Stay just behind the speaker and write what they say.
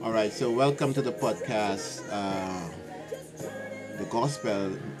All right, so welcome to the podcast, the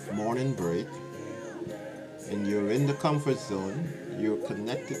Gospel Morning Break. And you're in the comfort zone. You're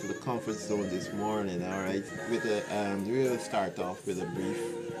connected to the comfort zone this morning. All right, we'll start off with a brief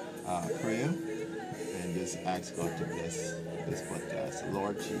prayer and just ask God to bless this podcast.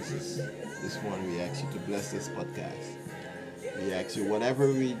 Lord Jesus, this morning we ask you to bless this podcast. We ask you whatever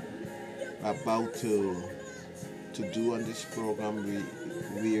we are about to do on this program,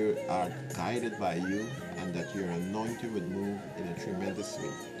 we are guided by you, and that your anointing would move in a tremendous way.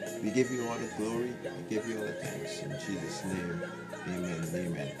 We give you all the glory, we give you all the thanks. In Jesus' name, amen and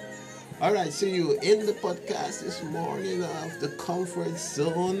amen. All right, so you in the podcast this morning of the comfort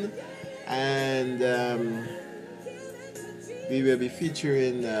zone, and we will be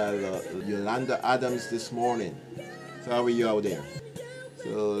featuring Yolanda Adams this morning. So how are you out there?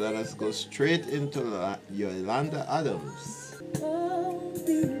 So let us go straight into Yolanda Adams. Oh,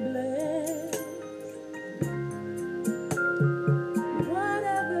 be blessed.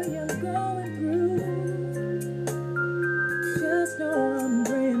 Whatever you're going through, just know I'm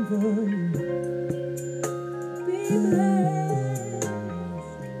praying for you. Be blessed.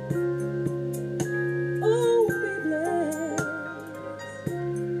 Oh, be blessed.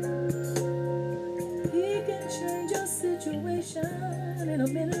 He can change your situation in a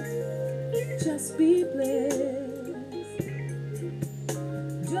minute. Just be blessed.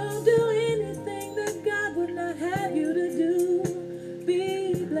 Don't do anything that God would not have you to do.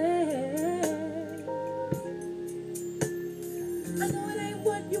 Be blessed. I know it ain't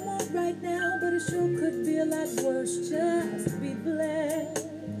what you want right now, but it sure could be a lot worse. Just be blessed.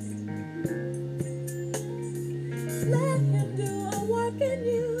 Let him do a work in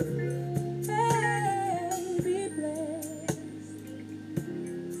you. Hey, be blessed.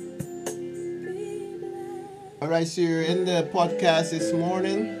 Be blessed. All right, so you're in the podcast this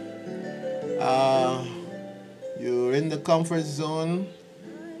morning. You're in the comfort zone,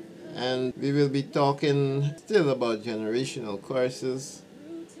 and we will be talking still about generational curses.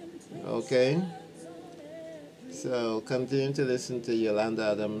 Okay, so continue to listen to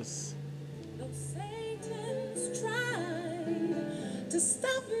Yolanda Adams. Though Satan's trying to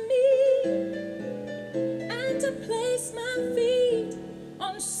stop me and to place my feet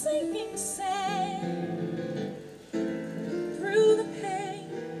on sinking sand, through the pain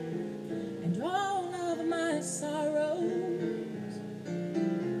and all of my sorrows,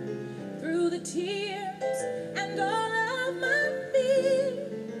 through the tears and all of my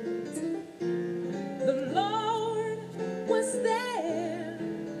fears, the Lord was there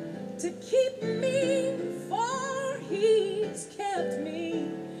to keep me, for he's kept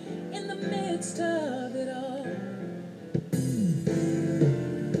me in the midst of it all.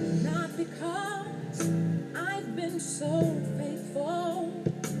 Not because I've been so faithful,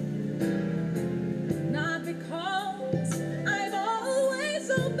 not because I've always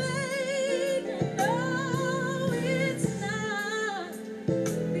obeyed. No, it's not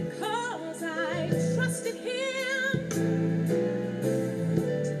because I trusted him to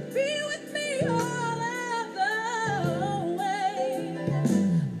be with me all of the way,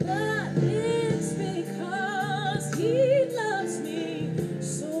 but it's because he loves me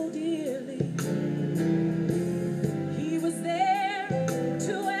so dearly. He was there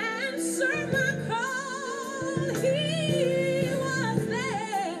to answer my call. He was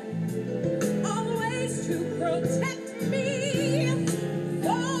there always to protect me,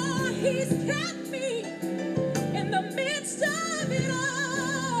 for he's kept me in the midst of it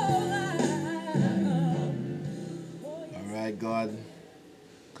all. Oh, yes. All right, God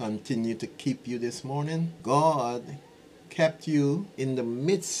continue to keep you this morning. God kept you in the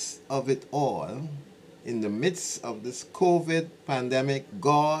midst of it all. In the midst of this COVID pandemic,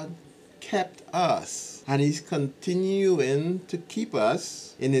 God kept us, and he's continuing to keep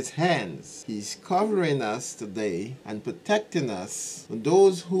us in his hands. He's covering us today and protecting us.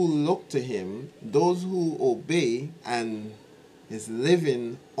 Those who look to him, those who obey and is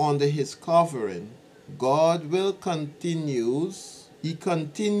living under his covering, God will he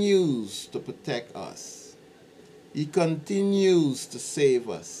continues to protect us. He continues to save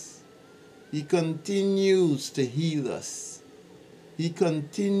us. He continues to heal us. He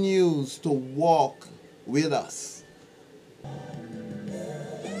continues to walk with us.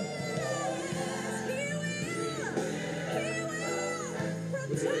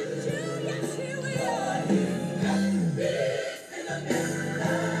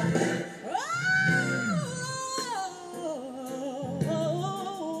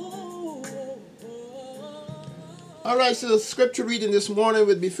 All right, so the scripture reading this morning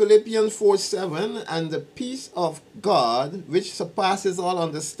would be Philippians 4:7, and the peace of God, which surpasses all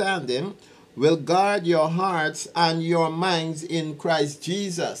understanding, will guard your hearts and your minds in Christ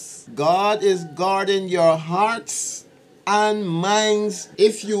Jesus. God is guarding your hearts and minds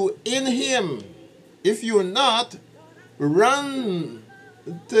if you in Him. If you're not, run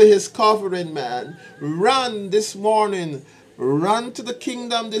to His covering, man. Run this morning. Run to the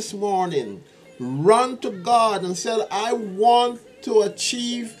kingdom this morning. Run to God and say, I want to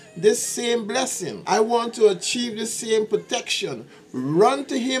achieve this same blessing. I want to achieve the same protection. Run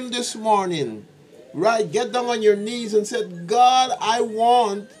to Him this morning. Right? Get down on your knees and say, God, I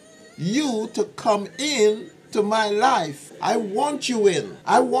want you to come in to my life. I want you in.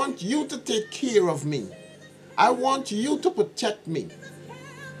 I want you to take care of me. I want you to protect me.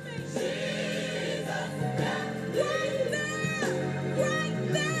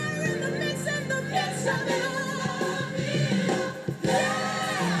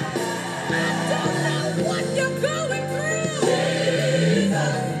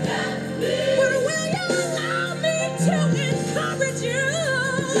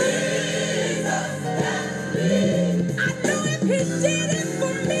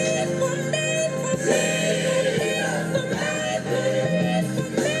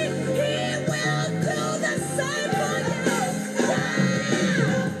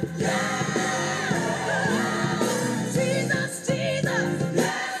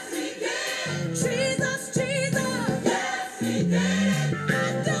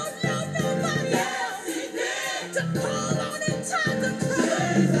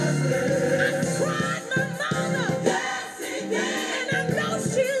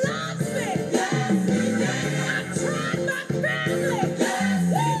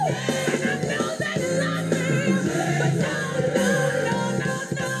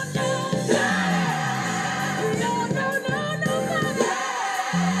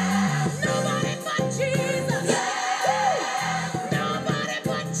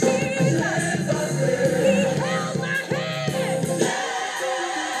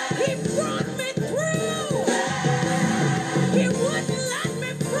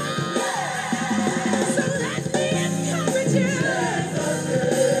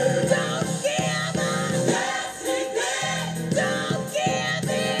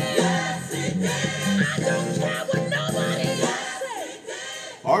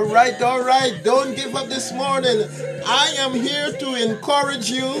 All right. Don't give up this morning. I am here to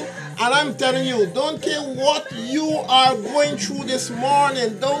encourage you. And I'm telling you, don't care what you are going through this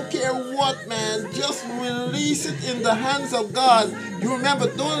morning. Don't care what, man. Just release it in the hands of God. You remember,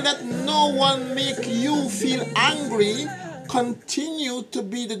 don't let no one make you feel angry. Continue to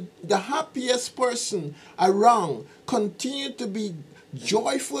be the happiest person around. Continue to be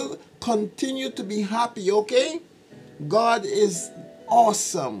joyful. Continue to be happy, okay? God is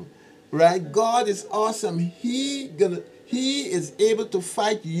awesome. Right? God is awesome. He is able to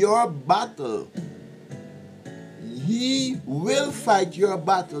fight your battle. He will fight your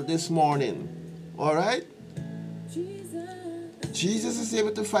battle this morning. All right? Jesus is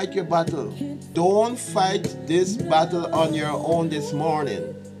able to fight your battle. Don't fight this battle on your own this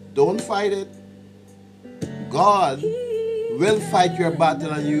morning. Don't fight it. God will fight your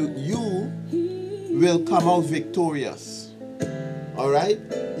battle and you will come out victorious. All right?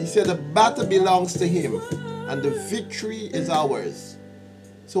 He said the battle belongs to Him and the victory is ours.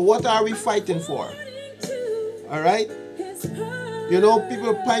 So what are we fighting for? All right? You know,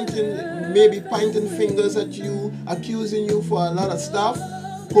 people maybe pointing fingers at you, accusing you for a lot of stuff.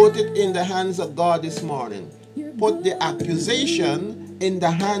 Put it in the hands of God this morning. Put the accusation in the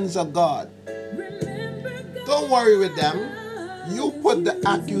hands of God. Don't worry with them. You put the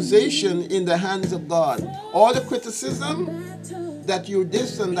accusation in the hands of God. All the criticism that you're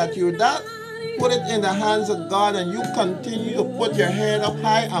this and that you're that, put it in the hands of God and you continue to put your head up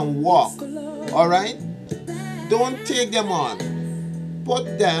high and walk. All right? Don't take them on.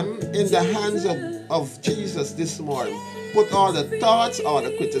 Put them in the hands of Jesus this morning. Put all the thoughts, all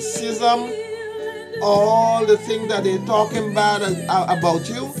the criticism, all the things that they're talking bad about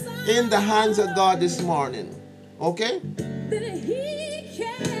you in the hands of God this morning. Okay?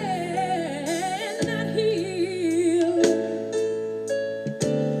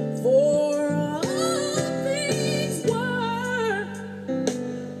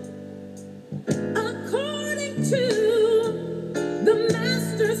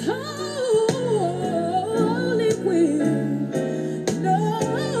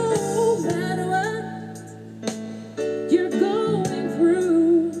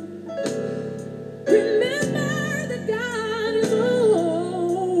 Remember that God is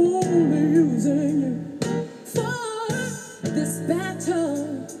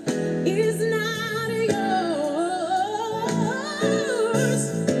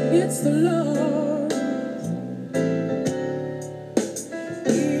It's the Lord.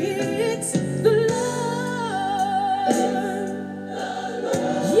 It's the Lord.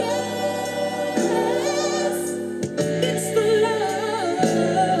 Yes, it's the Lord.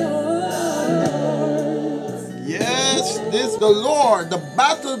 Yes, this the Lord. The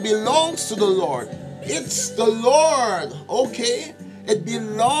battle belongs to the Lord. It's the Lord. Okay? It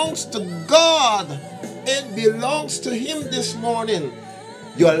belongs to God. It belongs to Him this morning.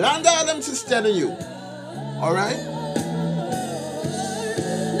 Yolanda Adams is telling you. All right?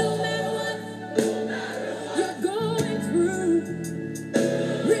 No matter what you're going through,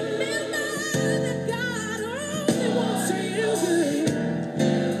 remember that God only wants to use you.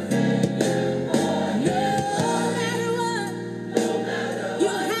 No matter what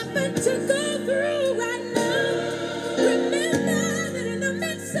you happen to go through right now, remember that in the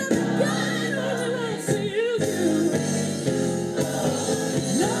midst of it, God only wants to use you.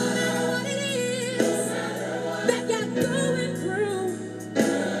 No matter what it is that you're going through,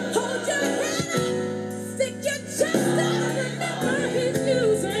 hold your head up, stick your chest out, remember He's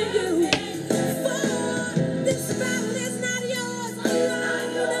using you. For this battle is not yours alone.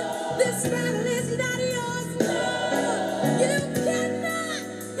 This battle is not yours alone. You cannot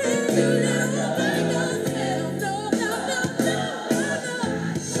handle it all by yourself. No, no, no, no, no.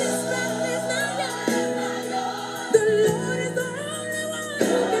 This battle is not yours. The Lord is the only one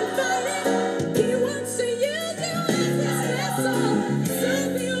who can fight it. He wants to use you as His vessel. So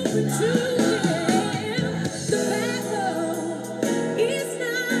be open to Him. The battle is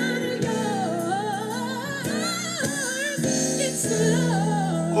not yours. It's the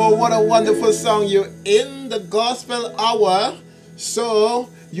Lord. Oh, what a wonderful song. You're in the gospel hour. So,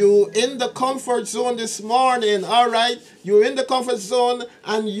 you in the comfort zone this morning. All right. You're in the comfort zone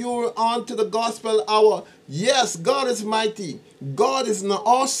and you're on to the gospel hour. Yes, God is mighty. God is an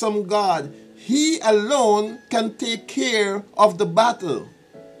awesome God. He alone can take care of the battle.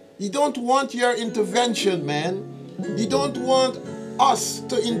 He don't want your intervention, man. He don't want us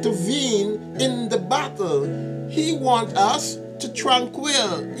to intervene in the battle. He want us to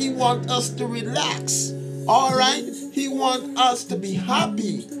tranquil. He want us to relax. All right? He want us to be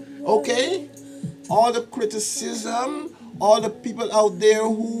happy. Okay? All the criticism, all the people out there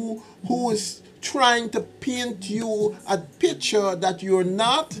who is trying to paint you a picture that you're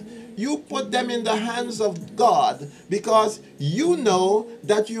not, you put them in the hands of God, because you know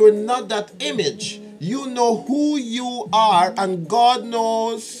that you're not that image. You know who you are, and God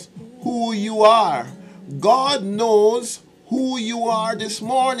knows who you are. God knows who you are this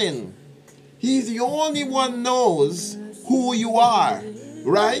morning. He's the only one knows who you are,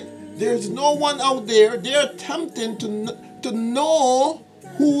 right? There's no one out there. They're attempting to know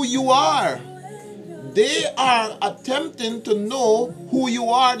who you are. They are attempting to know who you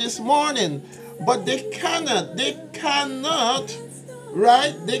are this morning, but they cannot,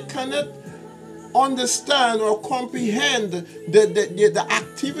 right? They cannot understand or comprehend the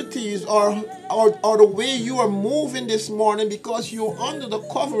activities or the way you are moving this morning, because you're under the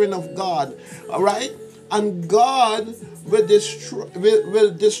covering of God, all right? And God will destruct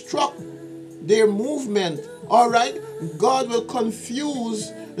their movement, all right? God will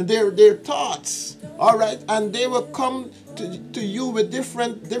confuse their thoughts, all right? And they will come to you with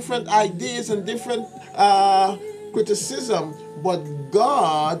different ideas and different criticism. But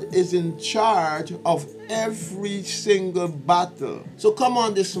God is in charge of every single battle. So come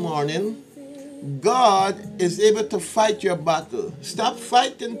on this morning. God is able to fight your battle. Stop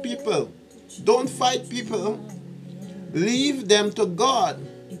fighting people. Don't fight people. Leave them to God.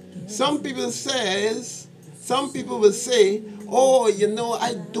 Some people will say, oh,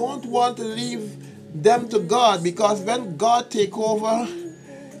 I don't want to leave them to God, because when God take over,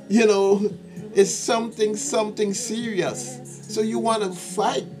 it's something serious. So you want to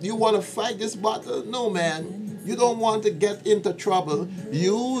fight? You want to fight this battle? No, man. You don't want to get into trouble.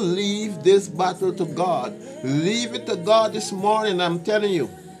 You leave this battle to God. Leave it to God this morning, I'm telling you.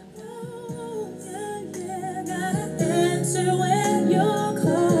 Answer when you're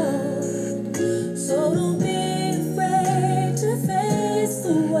called. So don't be afraid to face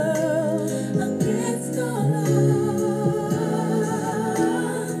the world against all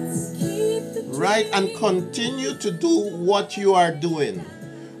odds. Keep the Right, and continue to do what you are doing.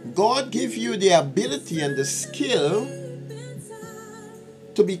 God give you the ability and the skill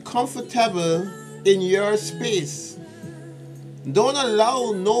to be comfortable in your space. Don't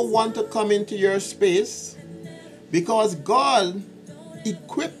allow no one to come into your space, because God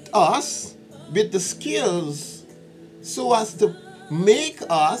equipped us with the skills so as to make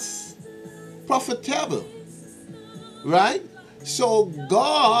us profitable, right? So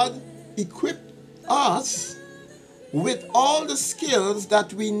God equipped us with all the skills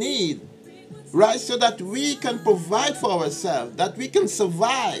that we need, right? So that we can provide for ourselves, that we can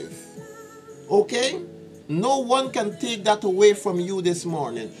survive. Okay? No one can take that away from you this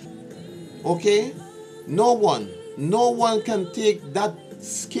morning. Okay? No one. No one can take that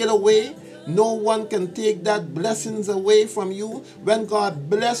skill away. No one can take that blessings away from you. When God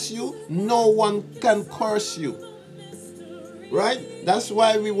bless you, no one can curse you. Right? That's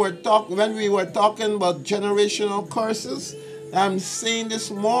why when we were talking about generational curses, I'm saying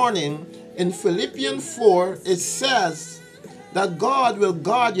this morning in Philippians 4, it says that God will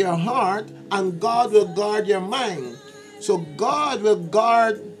guard your heart and God will guard your mind. So God will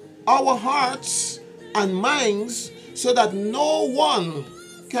guard our hearts and minds so that no one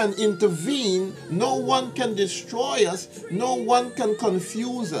can intervene, no one can destroy us, no one can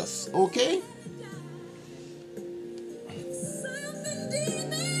confuse us. Okay? Something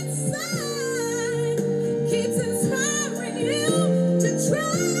deep inside keeps inspiring you to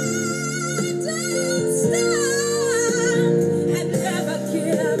try, don't stop, and never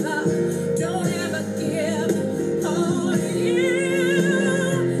give up. Don't ever give on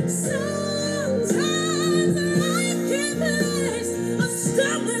you. Sometimes life can place a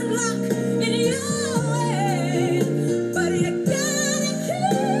stumbling block in your way, but you gotta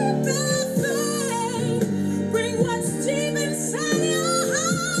keep the faith. Bring what's deep inside your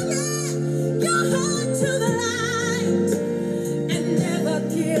heart to the light, and never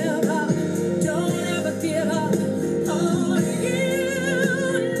give up. Don't ever give up on you.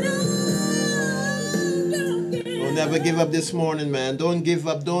 No, don't give Don't never give up this morning, man. Don't give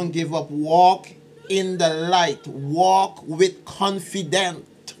up. Don't give up. Walk in the light. Walk with confidence.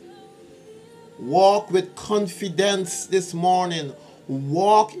 Walk with confidence this morning.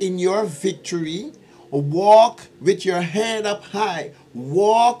 Walk in your victory. Walk with your head up high.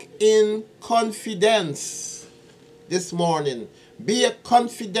 Walk in confidence this morning. Be a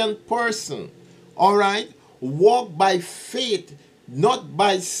confident person. All right? Walk by faith, not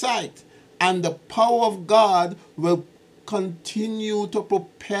by sight. And the power of God will continue to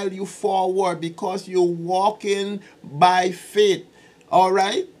propel you forward because you're walking by faith. All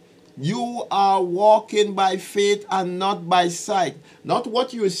right? You are walking by faith and not by sight. Not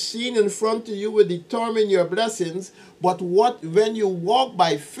what you're seeing in front of you will determine your blessings, but when you walk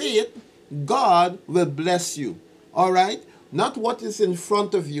by faith, God will bless you. All right? Not what is in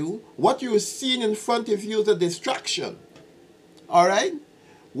front of you. What you're seeing in front of you is a distraction. All right?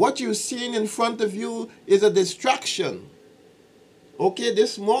 What you're seeing in front of you is a distraction. Okay,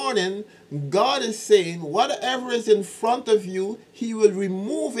 this morning, God is saying, whatever is in front of you, He will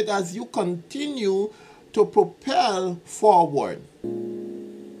remove it as you continue to propel forward.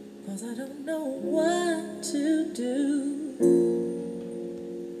 'Cause I don't know what to do.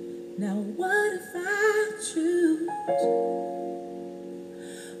 Now what if I choose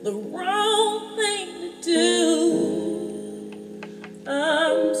the wrong thing to do?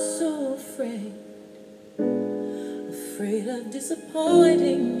 I'm so afraid of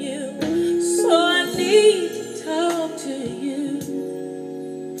disappointing you. So I need to talk to you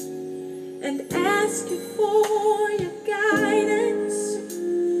and ask you for your guidance,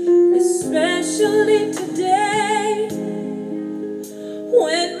 especially today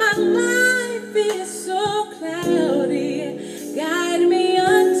when my life is so cloudy. Guide me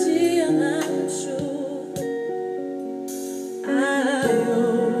until I'm sure I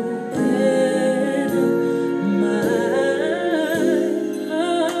open my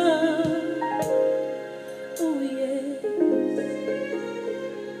heart. Oh yes.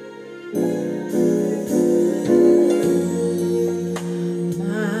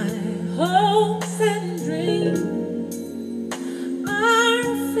 My hopes and dreams are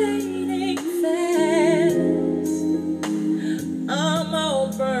fading fast. I'm all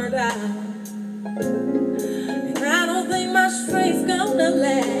burned out, and I don't think my strength's gonna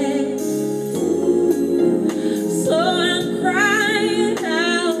last. So I'm crying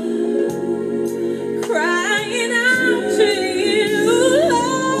out to you.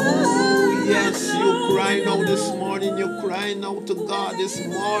 Oh, yes, you're crying out this morning. You're crying out to God this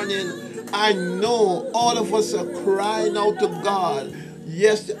morning. I know all of us are crying out to God.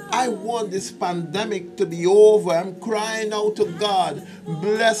 Yes, I want this pandemic to be over. I'm crying out to God.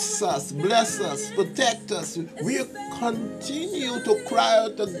 Bless us, protect us. We continue to cry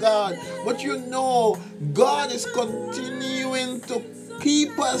out to God. But you know, God is continuing to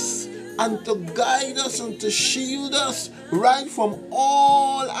keep us and to guide us and to shield us right from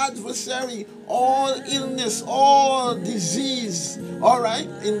all adversary, all illness, all disease. All right,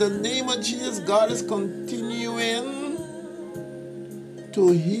 in the name of Jesus, God is continuing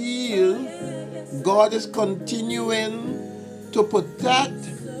to heal. God is continuing to protect.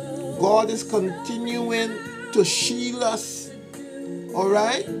 God is continuing to shield us. All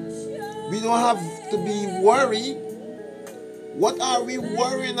right? We don't have to be worried. What are we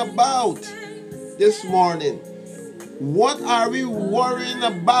worrying about this morning? What are we worrying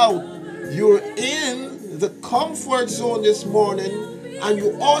about? You're in the comfort zone this morning, and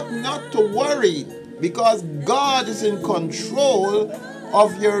you ought not to worry because God is in control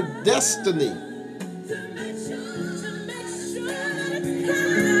of your destiny.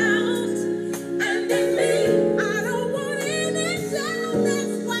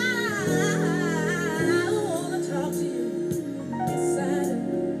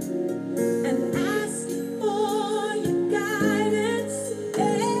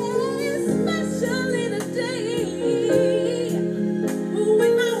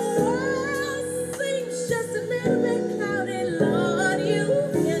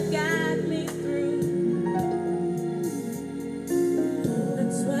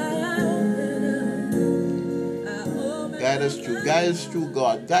 Guide us through. Guide us through,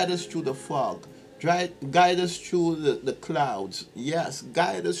 God. Guide us through the fog. Guide us through the clouds. Yes,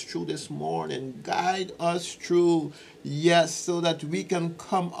 guide us through this morning. Guide us through, yes, so that we can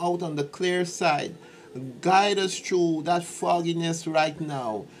come out on the clear side. Guide us through that fogginess right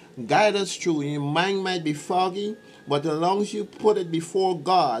now. Guide us through. Your mind might be foggy, but as long as you put it before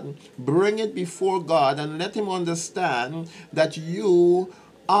God, bring it before God and let Him understand that you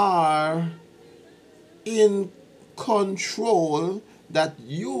are in control, that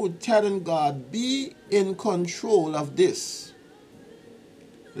you telling God, be in control of this.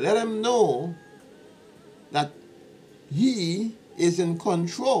 Let Him know that He is in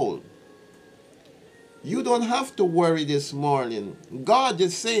control. You don't have to worry this morning. God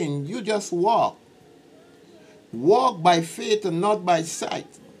is saying, you just walk. Walk by faith and not by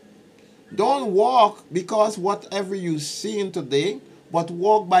sight. Don't walk because whatever you see today, but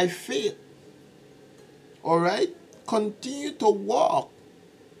walk by faith. All right? Continue to walk.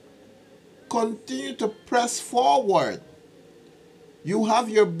 Continue to press forward. You have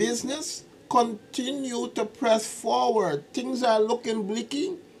your business. Continue to press forward. Things are looking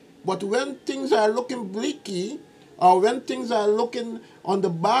bleaky. But when things are looking bleaky, or when things are looking on the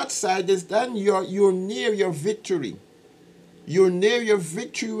bad side, is then you're near your victory. You're near your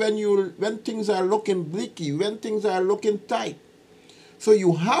victory when things are looking bleaky, when things are looking tight. So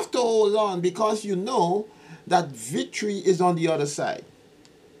you have to hold on because you know that victory is on the other side.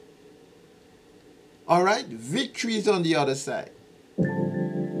 All right? Victory is on the other side.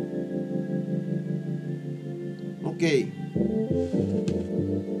 Okay.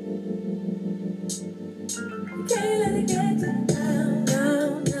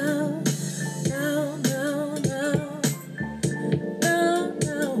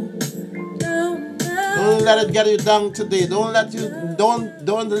 Don't let it get you down today. Don't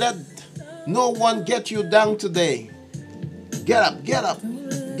let no one get you down today. Get up, get up,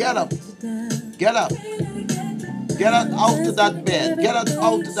 get up, get up. Get out to that bed. Get out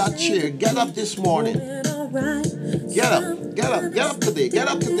to that chair. Get up this morning. Get up, get up, get up today. Get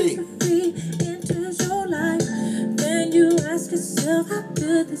up today. Then you ask yourself, how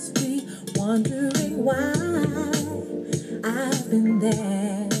could this be? Wondering why I've been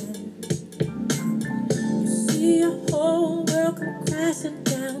there. A whole world come crashing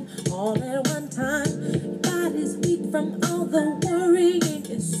down all at one time. Your body's weak from all the worrying,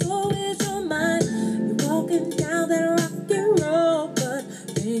 and so is your mind. You're walking down that rocky road, but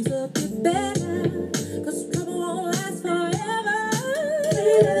things will get better, 'cause trouble won't last forever.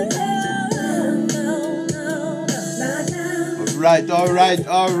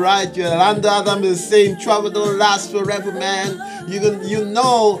 All right. Yolanda Adams is saying trouble don't last forever, man. You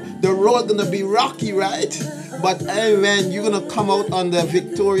know the road gonna be rocky, right? But amen, you're going to come out on the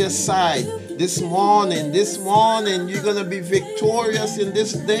victorious side. This morning, you're going to be victorious in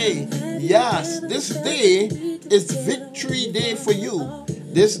this day. Yes, this day is victory day for you.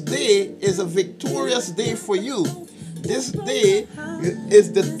 This day is a victorious day for you. This day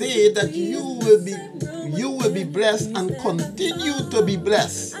is the day that you will be blessed and continue to be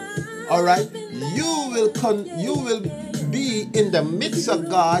blessed. All right? You will be in the midst of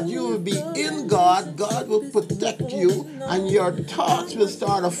God. You will be in God. God will protect you, and your thoughts will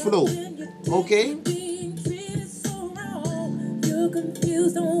start to flow. Okay? You're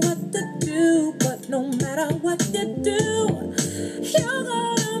confused on what to do, but no matter what you do, you're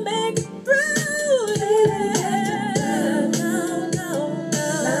gonna make it through.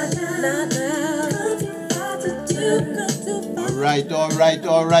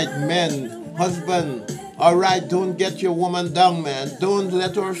 All right, men, husband. All right, don't get your woman down, man. Don't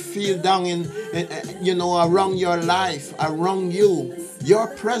let her feel down around your life, around you. Your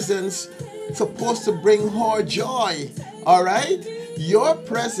presence supposed to bring her joy. All right, your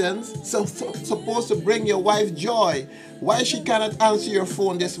presence supposed to bring your wife joy. Why she cannot answer your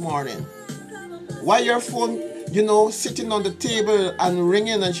phone this morning? Why your phone, sitting on the table and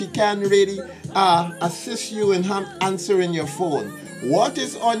ringing and she can't really assist you in answering your phone? What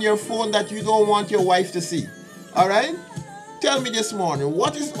is on your phone that you don't want your wife to see? All right? Tell me this morning,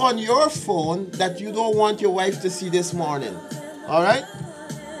 what is on your phone that you don't want your wife to see this morning? All right?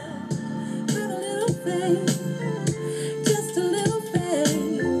 Just a little faith,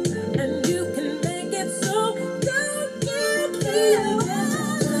 and you can make it so. Don't give me up.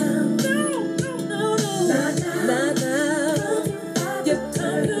 No. You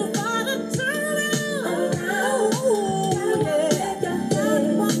come too far to turn around. Oh, yeah.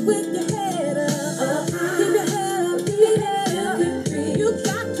 Walk with your head up. Keep your head up. You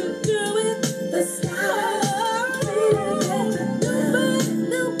got to do it the style.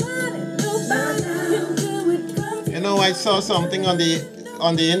 Nobody can do it. I saw something on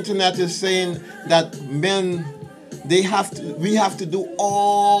the internet is saying that men we have to do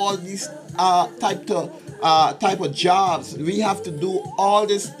all these type of jobs. We have to do all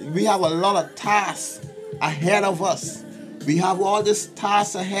this. We have a lot of tasks ahead of us. We have all these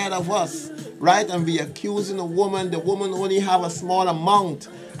tasks ahead of us, right? And we accusing the woman only have a small amount.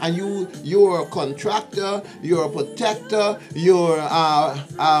 And you're a contractor, you're a protector, you're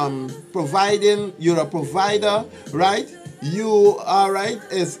providing, you're a provider, right? You are right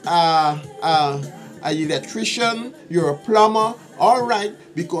is an electrician, you're a plumber, all right,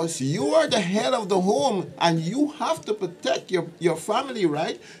 because you are the head of the home and you have to protect your family,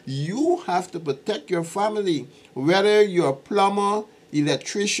 right? You have to protect your family, whether you're a plumber,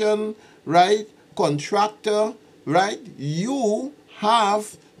 electrician, right, contractor, right? You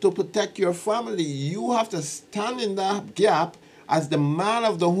have to protect your family. You have to stand in that gap as the man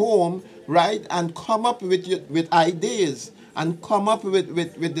of the home, right, and come up with ideas and come up with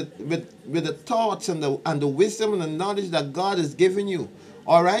the thoughts and the wisdom and the knowledge that God has given you.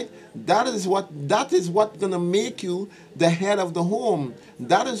 All right, that is what gonna make you the head of the home.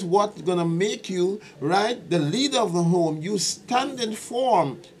 That is what's gonna make you, right, the leader of the home. You standing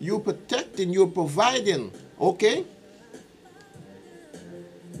firm. You protecting. You're providing. Okay.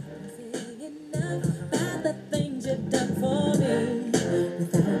 About the things you've done for me.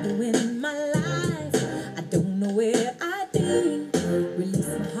 Without you in my life, I don't know where I'd be. Release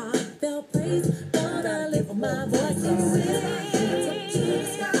my heartfelt praise. Gonna lift my voice and sing.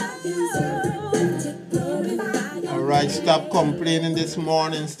 All right, stop complaining this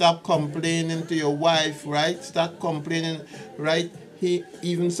morning. Stop complaining to your wife, right? Stop complaining, right?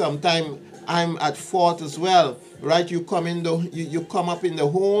 Even sometimes I'm at fault as well, right? You come up in the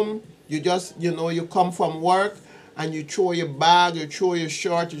home. You just, you come from work and you throw your bag, you throw your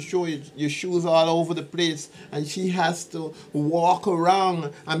shirt, you throw your shoes all over the place. And she has to walk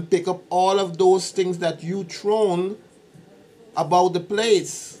around and pick up all of those things that you thrown about the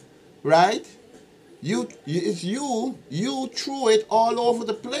place, right? You threw it all over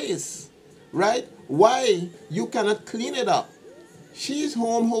the place, right? Why? You cannot clean it up. She's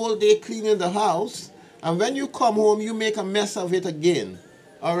home all day cleaning the house. And when you come home, you make a mess of it again.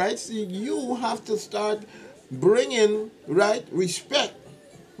 All right, so you have to start bringing, right, respect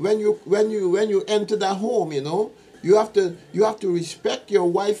when you enter that home. You have to respect your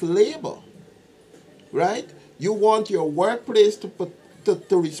wife's labor, right? You want your workplace to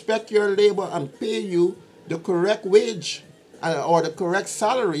respect your labor and pay you the correct wage or the correct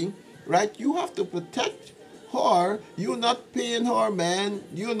salary, right? You have to protect her. You're not paying her, man.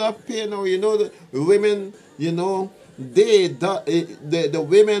 You're not paying her. The women, the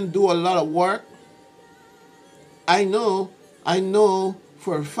women do a lot of work. I know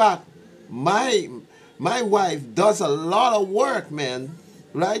for a fact my wife does a lot of work, man,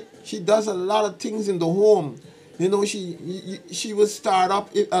 right? She does a lot of things in the home. She will start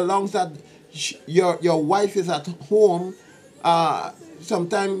up alongside your wife is at home.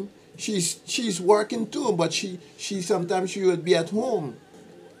 Sometimes she's working too, but she sometimes she will be at home,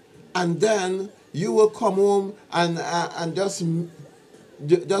 and then you will come home and just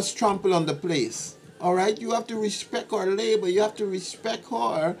trample on the place. All right, you have to respect her labor. You have to respect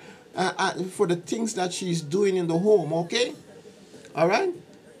her for the things that she's doing in the home. Okay, all right.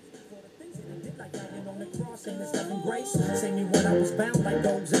 See me when I was bound like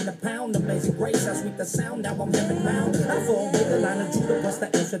dogs in the pound. Amazing grace, I sweep the sound. Now I'm living round. I fall with the line of Judah, plus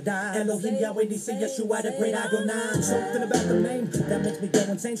the Shaddai. Elohim, Yahweh, DC, Yeshua, the great Adonai. Something about the name that makes me go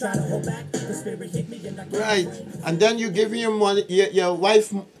insane. Try to hold back, the spirit hit me and I can't Right. refrain. And then you give your money, your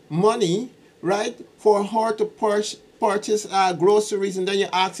wife money, right, for her to purchase groceries, and then you're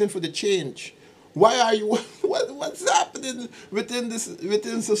asking for the change. Why are you? What's happening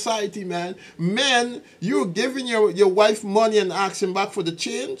within society, man? Men, you're giving your wife money and asking back for the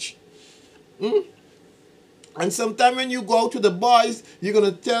change. And sometimes when you go to the boys, you're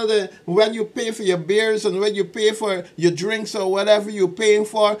gonna tell them when you pay for your beers and when you pay for your drinks or whatever you're paying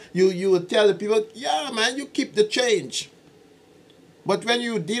for, you will tell the people, yeah, man, you keep the change. But when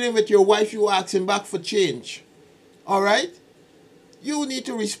you're dealing with your wife, you asking back for change. All right? You need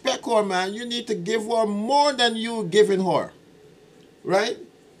to respect her, man. You need to give her more than you giving her. Right?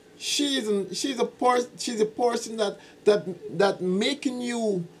 She's a person that making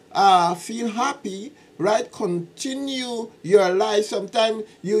you feel happy, right? Continue your life. Sometimes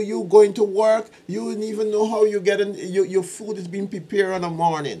you going to work, you don't even know how you getting your food is being prepared in the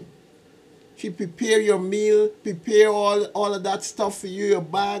morning. She prepare your meal, prepare all of that stuff for you, your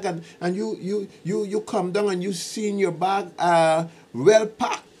bag, and you come down and you see in your bag well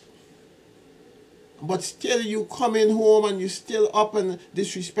packed. But still you coming home and you still up and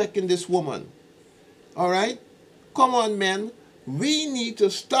disrespecting this woman. Alright? Come on, men. We need to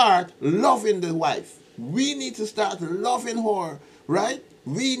start loving the wife. We need to start loving her. Right?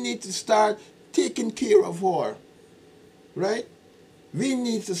 We need to start taking care of her. Right? We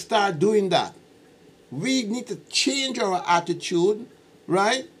need to start doing that. We need to change our attitude,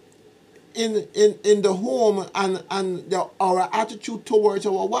 right? In the home and our attitude towards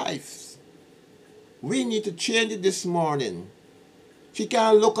our wives. We need to change it this morning. She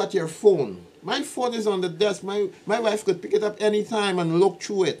can't look at your phone. My phone is on the desk. My wife could pick it up anytime and look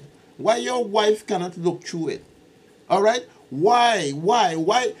through it. Why your wife cannot look through it? All right? Why?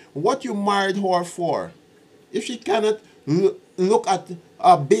 What you married her for? If she cannot look at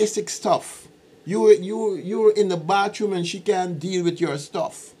basic stuff. You're in the bathroom and she can't deal with your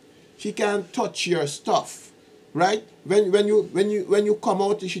stuff. She can't touch your stuff, right? When you come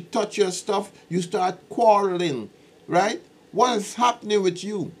out and she touch your stuff, you start quarreling, right? What is happening with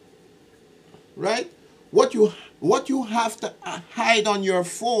you, right? What you have to hide on your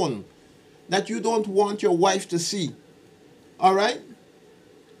phone that you don't want your wife to see, all right?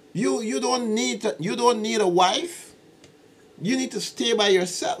 You don't need a wife. You need to stay by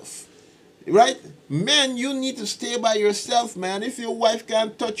yourself. Right? Men, you need to stay by yourself, man. If your wife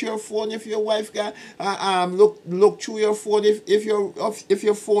can't touch your phone, if your wife can't look through your phone, if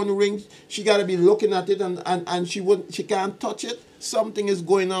your phone rings, she gotta be looking at it and she can't touch it. Something is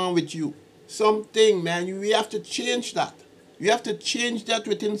going on with you. Something, man. We have to change that. We have to change that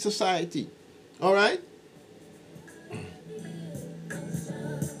within society. All right?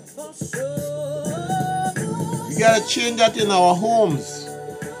 We gotta change that in our homes.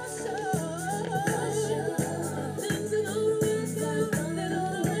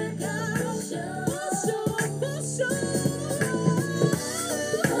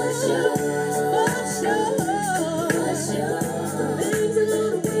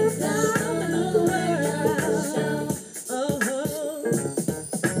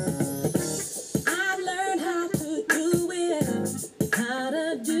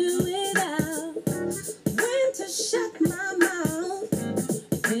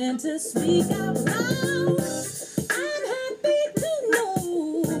 To speak out loud, I'm happy to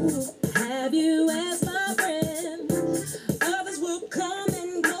know. Have you as my friend? Others will come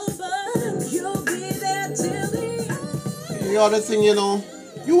and go, but you'll be there till the end. The other thing,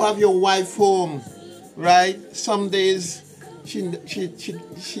 you have your wife home, right? Some days she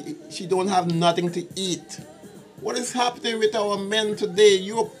don't have nothing to eat. What is happening with our men today?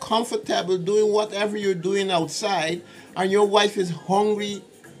 You're comfortable doing whatever you're doing outside, and your wife is hungry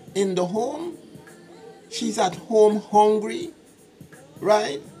in the home. She's at home hungry,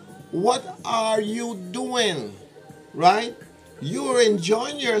 right? What are you doing, right? You're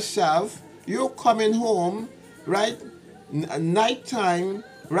enjoying yourself. You're coming home, right? Nighttime,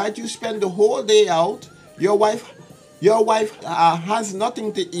 right? You spend the whole day out. Your wife has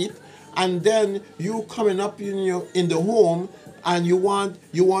nothing to eat, and then you coming up in the home and you want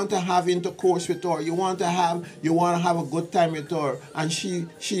to have intercourse with her. You want to have a good time with her, and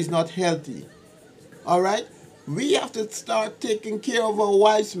she's not healthy. All right, we have to start taking care of our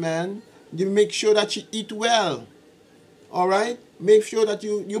wives, man. You make sure that she eat well. All right, make sure that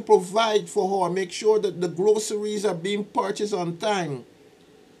you provide for her. Make sure that the groceries are being purchased on time.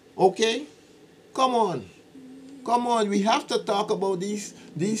 Okay, come on. We have to talk about these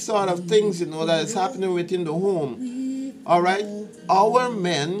sort of things, that is happening within the home. All right, our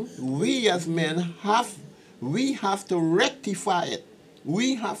men, we as men we have to rectify it.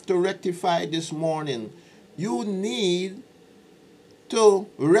 We have to rectify this morning. You need to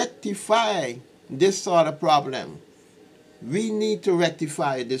rectify this sort of problem. We need to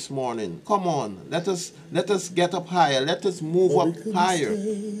rectify this morning. Come on, let us get up higher. Let us move up higher.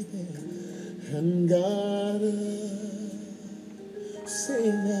 And gotta say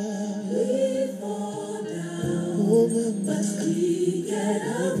now we fall down, but we get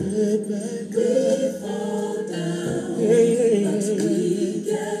up, we fall down, but we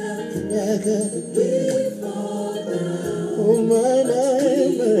get up, back up, we fall down. Oh my,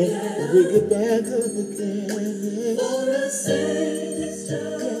 we get back up again. For our sake,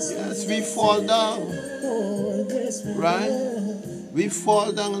 Yes, we fall down, oh yes, right? We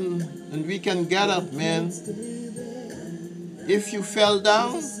fall down and we can get up, man. If you fell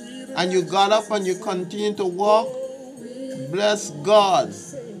down and you got up and you continue to walk, bless God.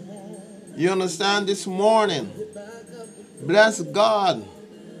 You understand this morning? Bless God.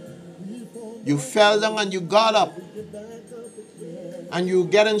 You fell down and you got up and you're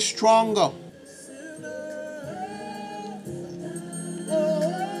getting stronger.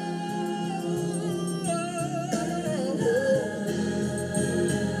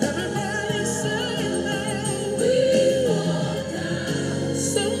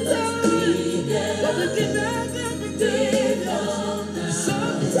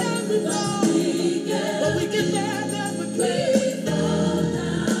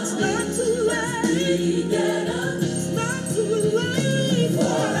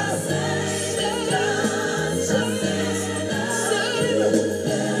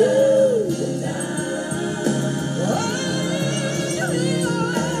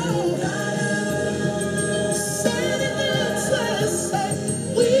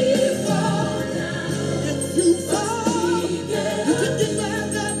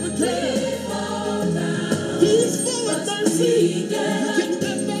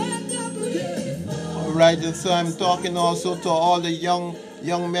 Right, and so I'm talking also to all the young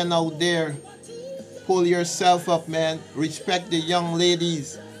men out there. Pull yourself up, man. Respect the young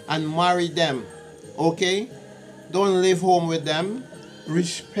ladies and marry them. Okay? Don't live home with them.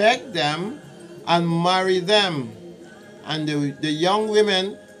 Respect them and marry them. And the young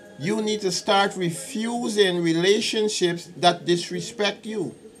women, you need to start refusing relationships that disrespect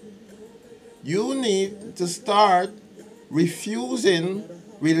you. You need to start refusing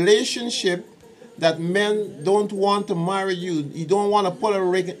relationship that men don't want to marry you. You don't want to put a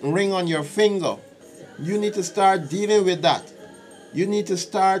ring on your finger. You need to start dealing with that. You need to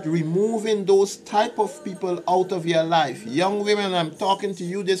start removing those type of people out of your life. Young women, I'm talking to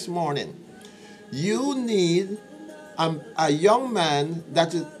you this morning. You need a young man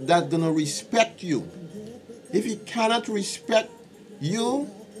that's gonna respect you. If he cannot respect you,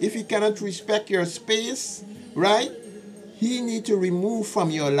 if he cannot respect your space, right? He need to remove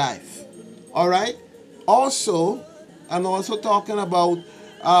from your life. All right. Also, I'm also talking about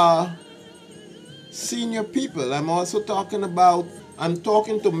senior people. I'm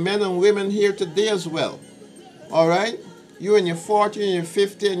talking to men and women here today as well. All right. You're in your 40s and your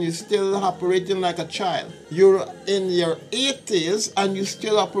 50s and you're still operating like a child. You're in your 80s and you're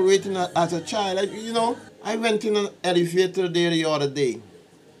still operating as a child. You know, I went in an elevator there the other day,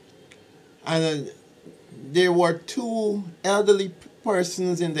 and there were two elderly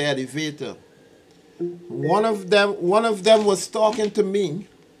persons in the elevator. One of them was talking to me,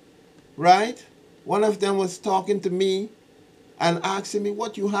 right? One of them was talking to me and asking me,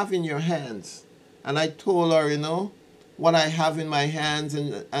 what you have in your hands? And I told her, you know, what I have in my hands,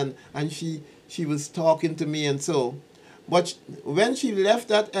 and she was talking to me, and so. But when she left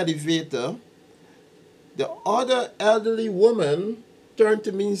that elevator, the other elderly woman turned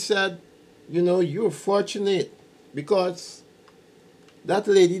to me and said, you know, you're fortunate because that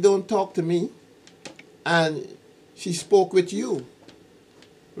lady don't talk to me and she spoke with you,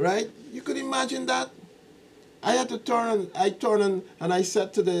 right? You could imagine that. I had to turn and I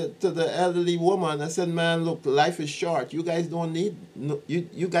said to the elderly woman, I said, man, look, life is short. You guys don't need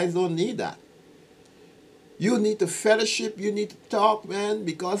you guys don't need that. You need to fellowship, you need to talk, man,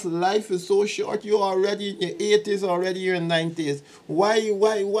 because life is so short. You're already in your 80s, already you're in 90s. Why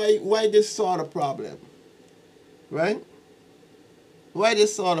this sort of problem? Right? Why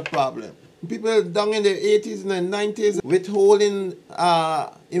this sort of problem? People down in their 80s and their 90s withholding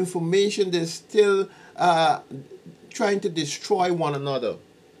information, they're still trying to destroy one another.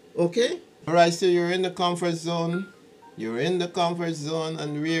 Okay? Alright, so you're in the comfort zone. You're in the comfort zone,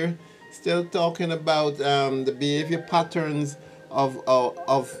 and we're still talking about the behavior patterns of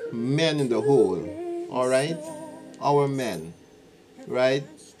men in the whole. Alright? our men, right?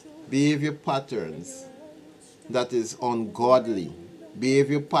 Behavior patterns that is ungodly,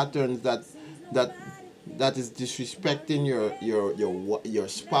 behavior patterns that that is disrespecting your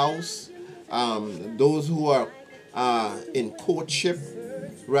spouse, those who are in courtship,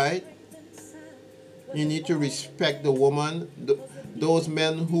 right? You need to respect the woman. Those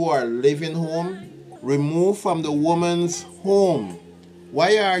men who are living home, remove from the woman's home.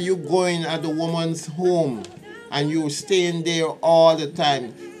 Why are you going at the woman's home and you staying there all the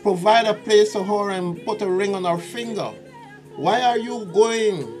time? Provide a place for her and put a ring on her finger. Why are you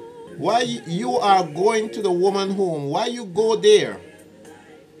going? Why you are going to the woman's home? Why you go there?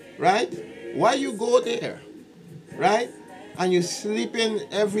 Right? Why you go there? Right? And you sleeping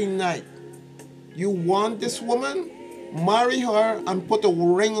every night. You want this woman? Marry her and put a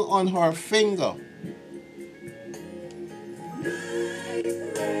ring on her finger.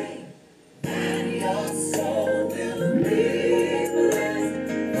 And your soul will be blessed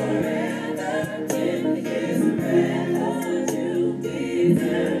forever in His presence. You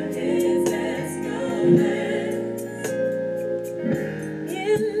deserve His excellence.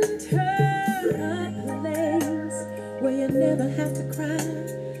 Enter a place where you never have to cry,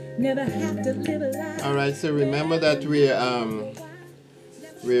 never have to live a lie. All right. So remember that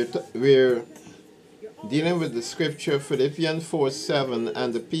we're dealing with the scripture Philippians 4:7,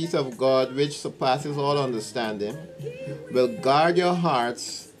 and the peace of God which surpasses all understanding will guard your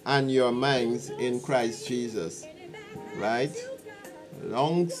hearts and your minds in Christ Jesus. Right? As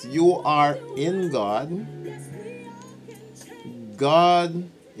long as you are in God, God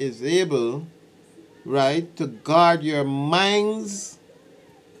is able, right, to guard your minds.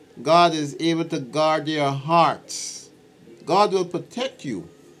 God is able to guard your hearts. God will protect you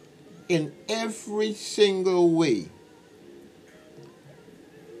in every single way.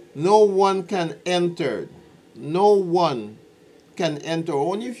 No one can enter. No one can enter.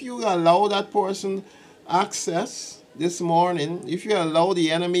 Only if you allow that person access this morning, if you allow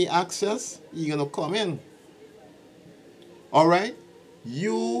the enemy access, you're going to come in. All right?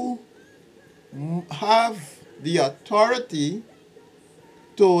 You have the authority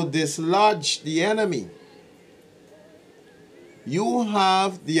to dislodge the enemy. You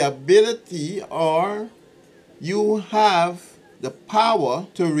have the ability, or you have the power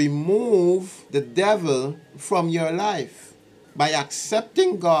to remove the devil from your life by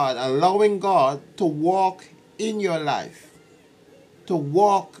accepting God, allowing God to walk in your life, to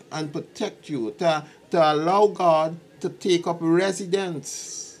walk and protect you, to allow God to take up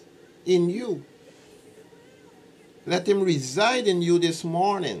residence in you. Let Him reside in you this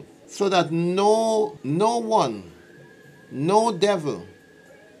morning, so that no one, no devil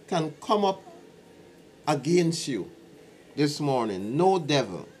can come up against you this morning. No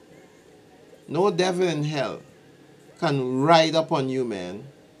devil in hell can ride upon you, man.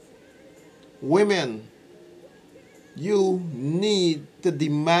 Women, you need to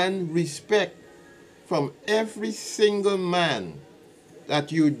demand respect from every single man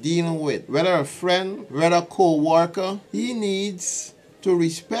that you're dealing with, whether a friend, whether a co-worker. He needs to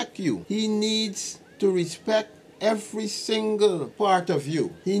respect you. He needs to respect every single part of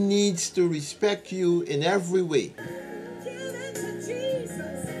you. He needs to respect you in every way. Give it to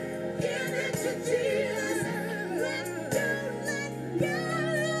Jesus. Give it to Jesus. Let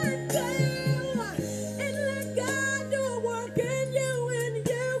go. And let God do a work in you, in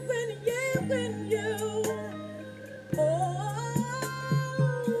you, in you, in you. Oh,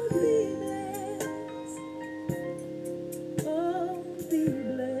 be blessed. Oh, be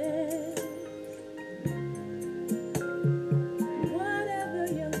blessed. Whatever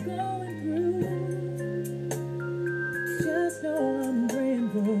you're going through, just know I'm praying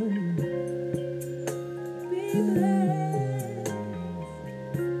for you. Be blessed.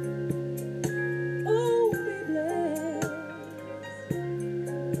 Oh, be blessed.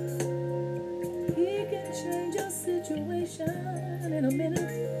 He can change your situation in a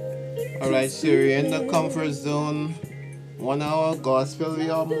minute. All right, so you're in the comfort zone. 1 hour gospel. We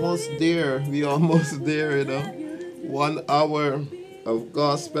almost there. We almost there, you know. 1 hour of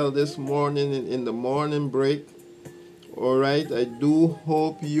gospel this morning in the morning break. All right, I do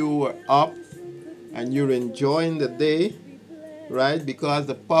hope you are up and you're enjoying the day, right? Because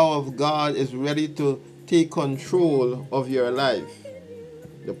the power of God is ready to take control of your life.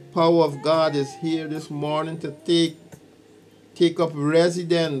 The power of God is here this morning to take up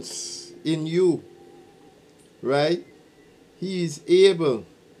residence in you, right? He is able.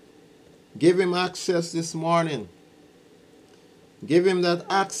 Give Him access this morning. Give Him that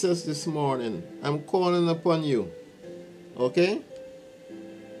access this morning. I'm calling upon you. Okay?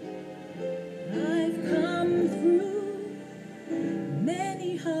 I've come through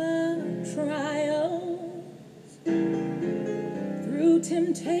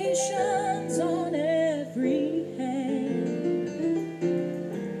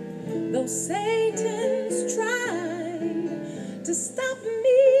Though Satan's tried to stop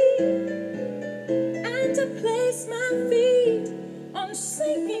me and to place my feet on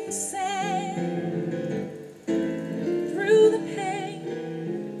sinking sand, through the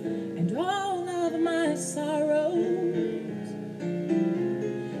pain and all of my sorrows,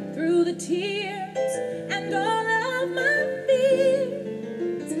 through the tears and all of my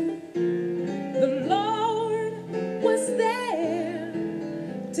fears, the Lord was there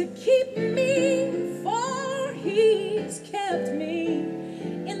to keep me, for He's kept me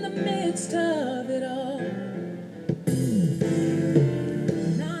in the midst of it all.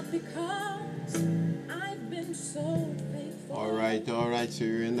 Not because I've been so faithful. All right. So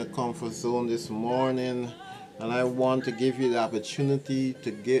you're in the comfort zone this morning, and I want to give you the opportunity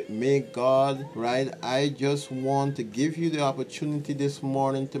to make God right. I just want to give you the opportunity this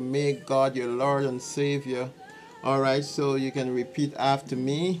morning to make God your Lord and Savior. All right. So you can repeat after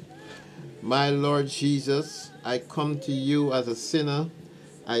me. My Lord Jesus, I come to you as a sinner.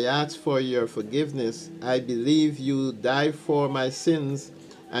 I ask for your forgiveness. I believe you died for my sins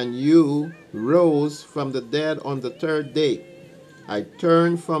and you rose from the dead on the third day. I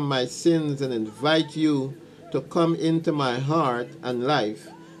turn from my sins and invite you to come into my heart and life.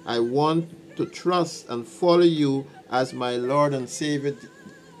 I want to trust and follow you as my Lord and Savior.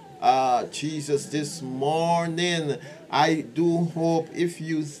 Jesus, this morning, I do hope if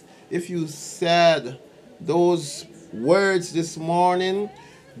you said those words this morning,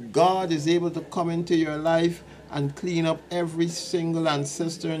 God is able to come into your life and clean up every single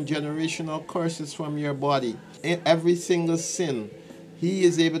ancestor and generational curses from your body, every single sin. He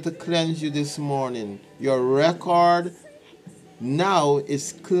is able to cleanse you this morning. Your record now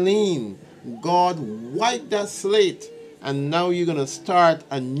is clean. God wiped that slate, and now you're going to start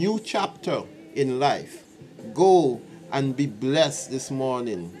a new chapter in life. Go and be blessed this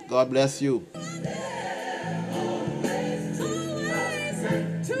morning. God bless you. Always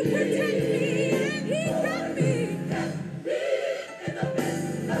to protect me, and He kept me.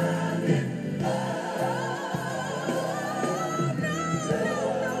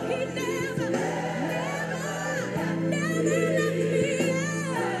 No, He never left me.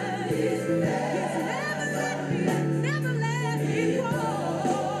 He's never let me go.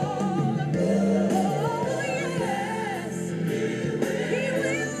 Oh, yes. He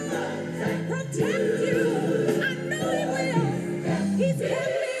will protect you. I know He will. He's kept me.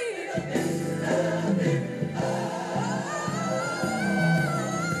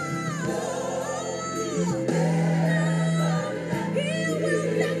 He will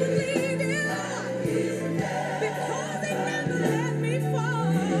never leave you because He never let me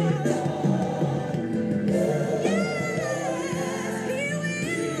fall. Yes, He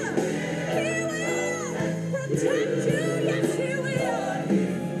will protect you. Yes, He will.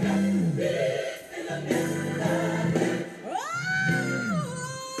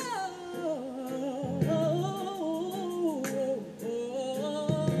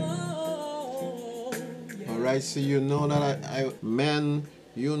 All right, so you know that men,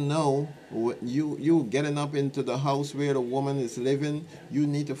 you know, you getting up into the house where the woman is living, you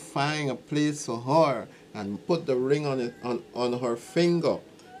need to find a place for her and put the ring on her finger,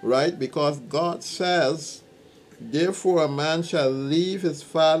 right? Because God says, therefore a man shall leave his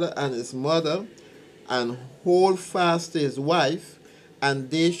father and his mother and hold fast to his wife, and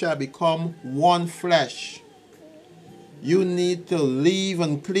they shall become one flesh. You need to leave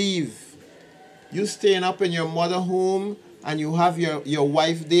and cleave. You staying up in your mother home and you have your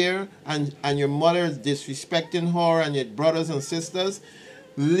wife there, and your mother is disrespecting her and your brothers and sisters.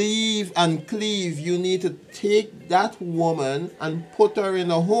 Leave and cleave. You need to take that woman and put her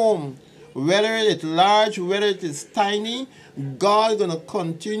in a home. Whether it's large, whether it is tiny, God is going to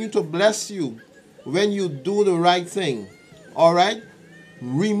continue to bless you when you do the right thing. All right?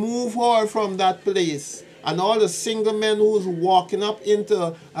 Remove her from that place. And all the single men who's walking up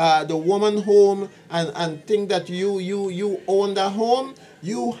into the woman home and think that you own that home,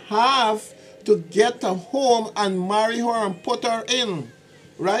 you have to get a home and marry her and put her in.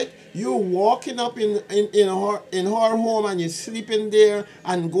 Right? You're walking up in her home and you're sleeping there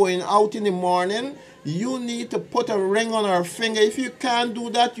and going out in the morning. You need to put a ring on her finger. If you can't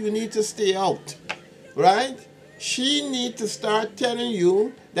do that, you need to stay out. Right? She needs to start telling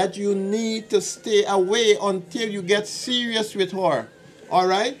you that you need to stay away until you get serious with her. All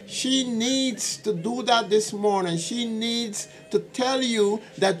right? She needs to do that this morning. She needs to tell you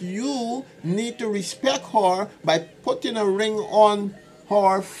that you need to respect her by putting a ring on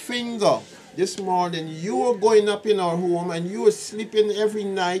her finger. This morning, you were going up in her home and you were sleeping every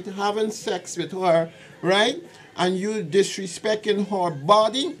night, having sex with her, right? And you disrespecting her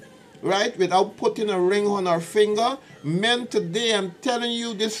body. right? Without putting a ring on our finger. Men, today I'm telling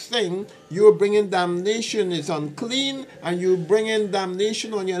you this thing, you're bringing damnation. It's unclean, and you're bringing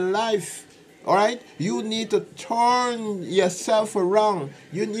damnation on your life. All right? You need to turn yourself around.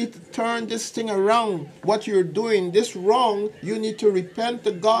 You need to turn this thing around. What you're doing, this wrong, you need to repent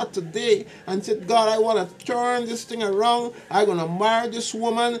to God today and say, God, I want to turn this thing around. I'm going to marry this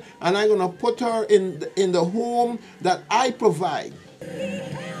woman, and I'm going to put her in the home that I provide. He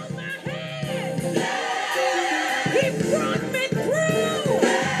held my hand. He brought me through.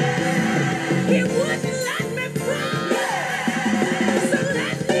 He wouldn't let me fall. So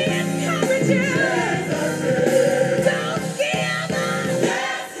let me encourage you. Don't give up.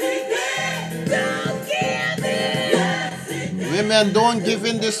 Don't give in. Women, don't give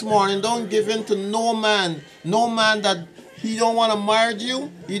in this morning. Don't give in to no man. No man that he don't want to marry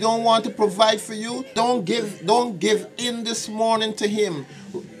you. He don't want to provide for you. Don't give in this morning to him.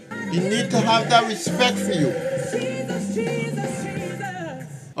 You need to have that respect for you. Jesus, Jesus,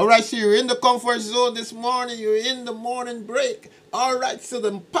 Jesus. All right, so you're in the comfort zone this morning. You're in the morning break. All right, so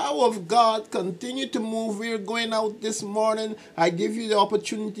the power of God continue to move. We're going out this morning. I give you the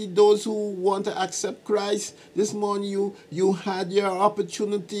opportunity. Those who want to accept Christ this morning, you had your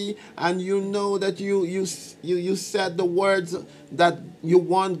opportunity, and you know that you said the words that you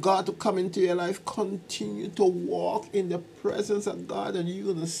want God to come into your life. Continue to walk in the presence of God, and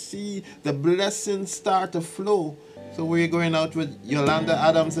you're gonna see the blessings start to flow. So we're going out with Yolanda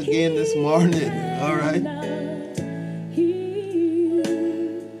Adams again this morning. All right.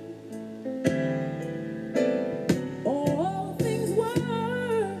 All things work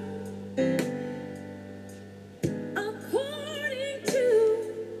according to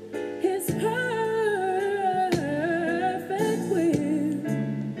His perfect will.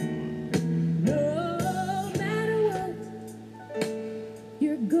 No matter what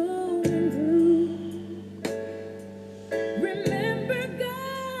you're going through, remember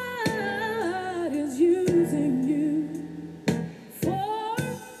God is using you, for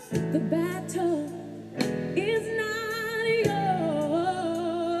the battle is not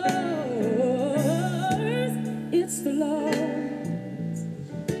yours, it's the Lord's.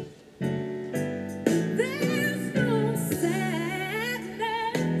 There's no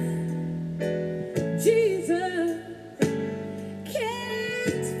sadness Jesus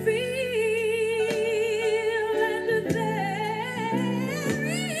can't feel, and there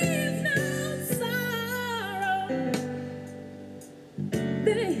is no sorrow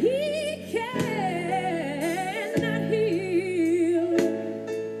that He cannot heal.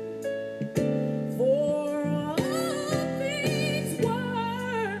 For all things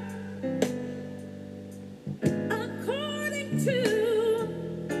work according to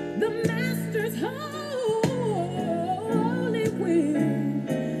the Master's holy will.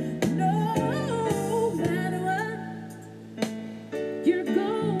 No matter what you're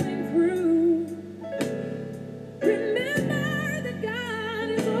going through, remember that God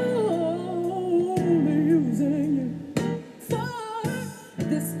is only using you, for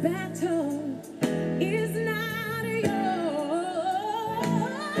this battle is not yours,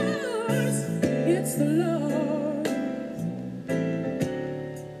 it's the Lord.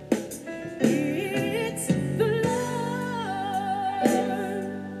 It's the Lord.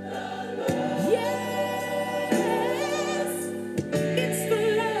 Yes, it's the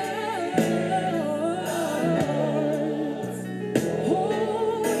Lord.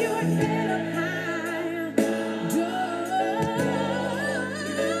 Hold your head up high. Don't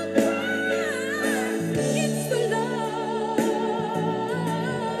cry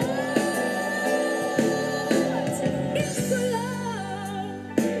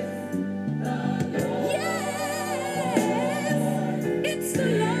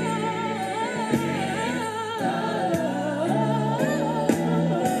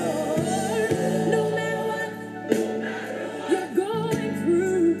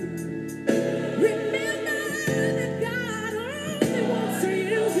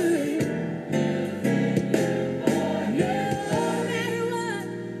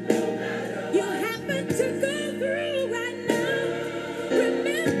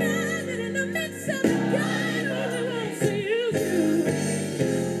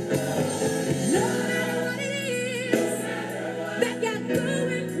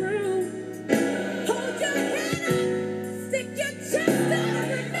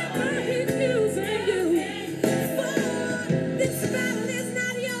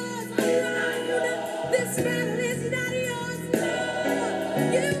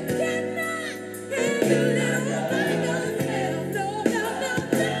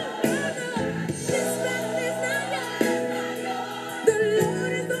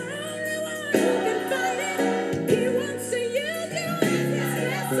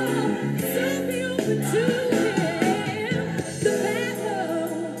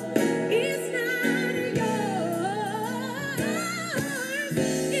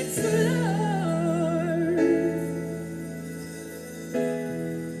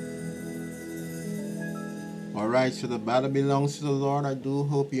All right, so the battle belongs to the Lord. I do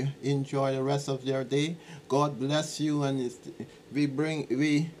hope you enjoy the rest of your day. God bless you, and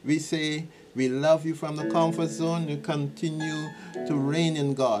we say we love you from the comfort zone. You continue to reign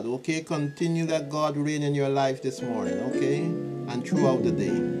in God. Okay, continue that God reign in your life this morning. Okay, and throughout the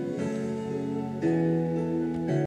day.